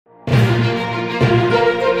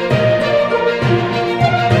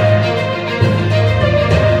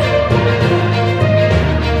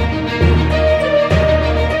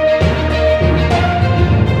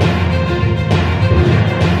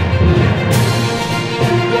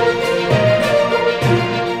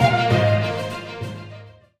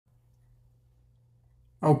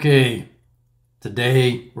Okay,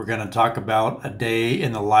 today we're going to talk about a day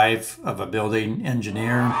in the life of a building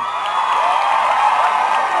engineer.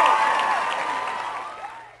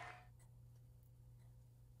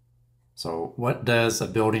 So what does a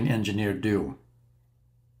building engineer do?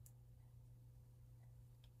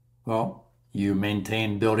 Well, you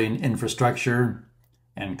maintain building infrastructure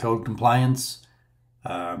and code compliance.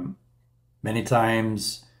 Many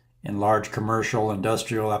times in large commercial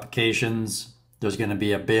industrial applications, there's going to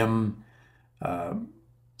be a BIM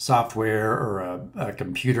software or a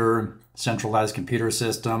computer, centralized computer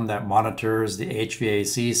system that monitors the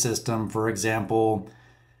HVAC system, for example,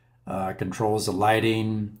 controls the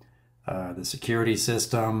lighting, the security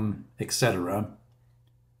system, etc.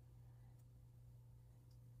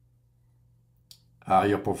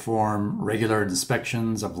 You'll perform regular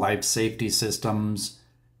inspections of life safety systems.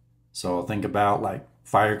 So think about like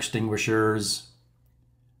fire extinguishers,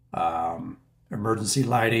 emergency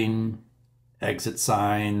lighting, exit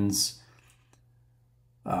signs,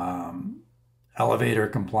 elevator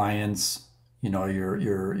compliance,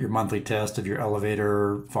 your monthly test of your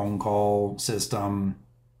elevator phone call system,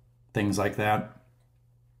 things like that.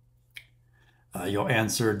 You'll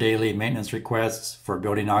answer daily maintenance requests for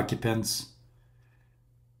building occupants.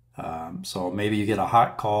 So maybe you get a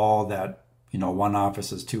hot call that, one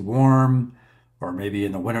office is too warm, or maybe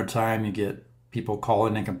in the wintertime you get people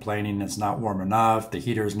calling and complaining it's not warm enough, the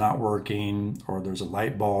heater's not working, or there's a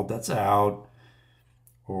light bulb that's out,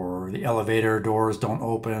 or the elevator doors don't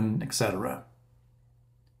open, etc.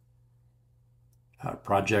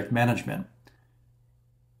 Project management.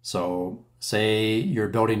 So say your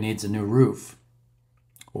building needs a new roof,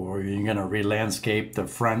 or you're going to re-landscape the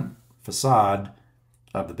front facade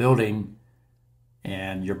of the building,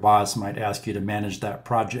 and your boss might ask you to manage that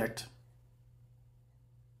project.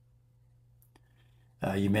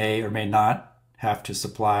 You may or may not have to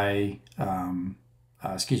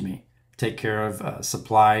take care of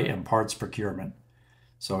supply and parts procurement.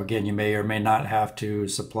 So again, you may or may not have to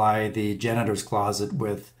supply the janitor's closet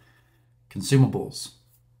with consumables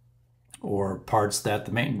or parts that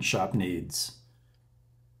the maintenance shop needs.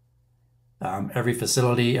 Every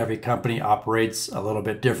facility, every company operates a little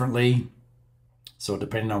bit differently. So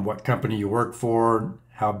depending on what company you work for,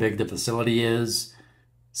 how big the facility is,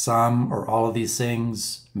 some or all of these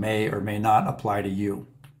things may or may not apply to you.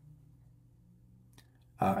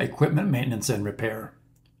 Equipment maintenance and repair.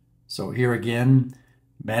 So here again,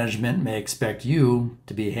 management may expect you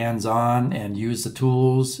to be hands-on and use the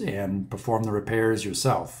tools and perform the repairs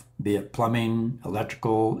yourself, be it plumbing,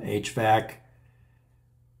 electrical, HVAC,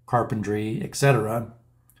 carpentry, etc.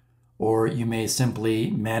 Or you may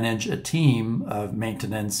simply manage a team of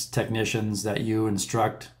maintenance technicians that you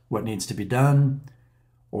instruct what needs to be done,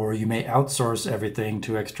 or you may outsource everything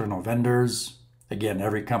to external vendors. Again,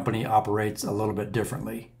 every company operates a little bit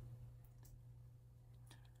differently.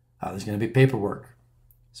 There's going to be paperwork.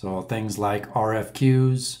 So things like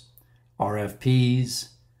RFQs, RFPs,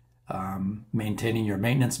 maintaining your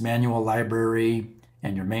maintenance manual library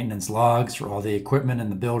and your maintenance logs for all the equipment in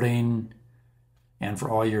the building and for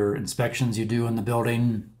all your inspections you do in the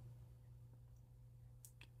building.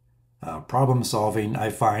 Problem solving, I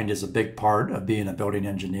find, is a big part of being a building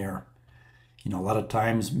engineer. A lot of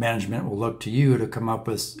times management will look to you to come up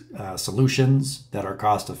with solutions that are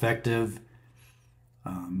cost effective,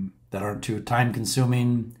 that aren't too time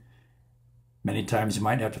consuming. Many times you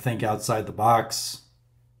might have to think outside the box.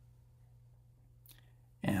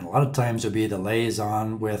 And a lot of times you'll be the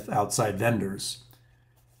liaison with outside vendors.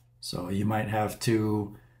 So you might have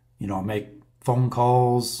to, make phone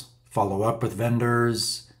calls, follow up with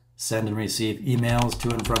vendors, send and receive emails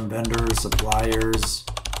to and from vendors, suppliers,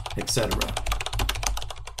 etc.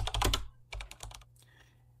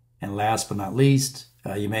 And last but not least,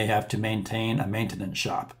 you may have to maintain a maintenance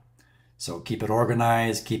shop. So keep it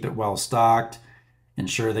organized, keep it well stocked,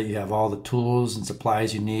 ensure that you have all the tools and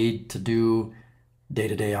supplies you need to do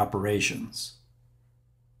day-to-day operations.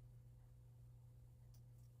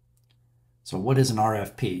 So what is an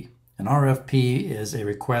RFP? An RFP is a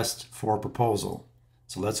request for proposal.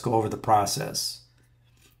 So let's go over the process.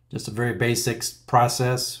 Just a very basic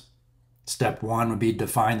process. Step one would be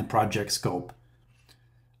define the project scope,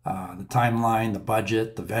 the timeline, the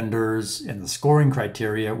budget, the vendors, and the scoring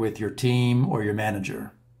criteria with your team or your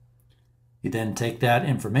manager. You then take that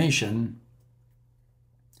information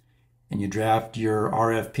and you draft your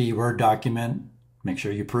RFP Word document. Make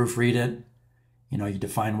sure you proofread it. You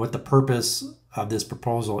define what the purpose of this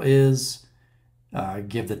proposal is,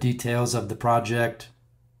 give the details of the project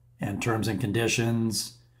and terms and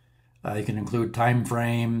conditions. You can include time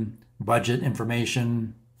frame, budget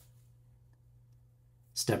information,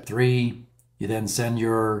 Step 3, you then send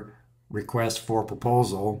your request for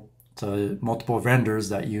proposal to multiple vendors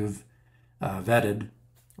that you've vetted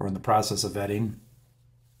or in the process of vetting.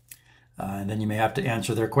 And then you may have to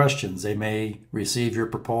answer their questions. They may receive your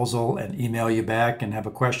proposal and email you back and have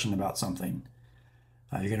a question about something.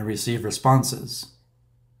 You're going to receive responses.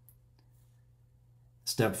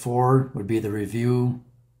 Step 4 would be the review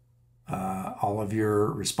all of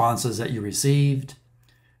your responses that you received.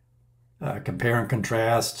 Compare and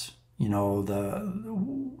contrast,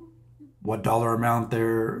 what dollar amount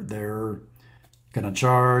they're going to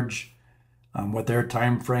charge, what their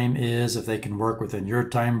time frame is, if they can work within your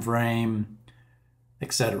time frame,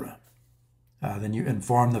 etc. Then you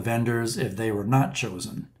inform the vendors if they were not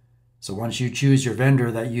chosen. So once you choose your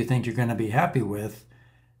vendor that you think you're going to be happy with,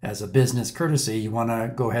 as a business courtesy, you want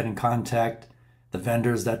to go ahead and contact the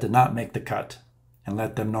vendors that did not make the cut and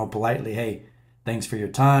let them know politely, hey, thanks for your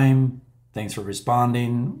time, thanks for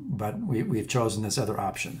responding, but we've chosen this other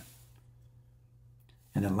option.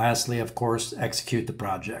 And then lastly, of course, execute the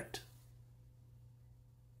project.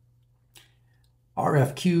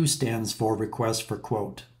 RFQ stands for Request for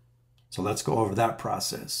Quote. So let's go over that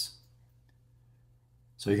process.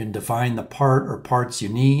 So you can define the part or parts you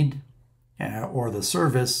need or the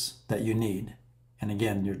service that you need. And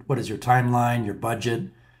again, what is your timeline, your budget,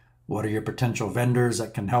 what are your potential vendors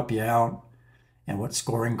that can help you out, and what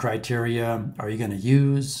scoring criteria are you going to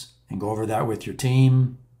use, and go over that with your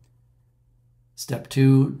team. Step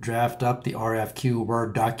 2, draft up the RFQ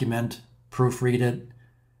Word document, proofread it.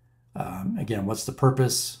 Again, what's the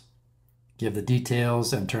purpose? Give the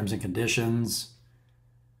details and terms and conditions.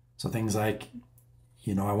 So things like,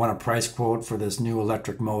 I want a price quote for this new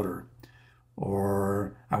electric motor,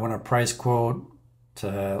 or I want a price quote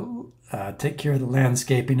to take care of the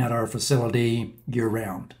landscaping at our facility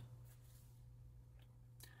year-round.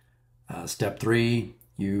 Step 3,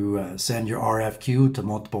 you send your RFQ to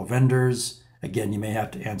multiple vendors. Again, you may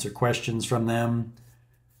have to answer questions from them,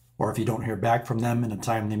 or if you don't hear back from them in a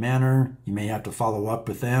timely manner, you may have to follow up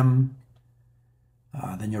with them.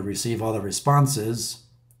 Then you'll receive all the responses.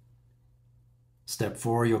 Step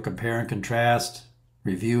 4, you'll compare and contrast,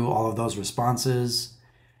 review all of those responses,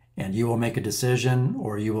 and you will make a decision,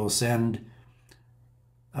 or you will send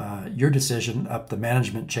your decision up the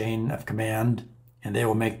management chain of command, and they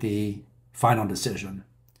will make the final decision.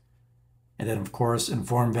 And then, of course,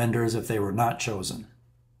 inform vendors if they were not chosen.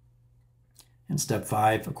 And step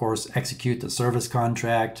 5, of course, execute the service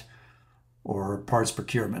contract or parts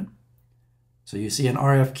procurement. So you see an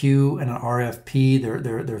RFQ and an RFP,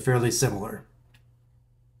 they're fairly similar.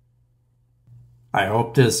 I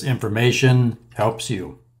hope this information helps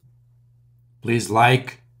you. Please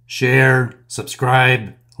like, share,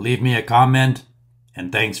 subscribe, leave me a comment,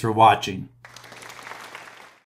 and thanks for watching.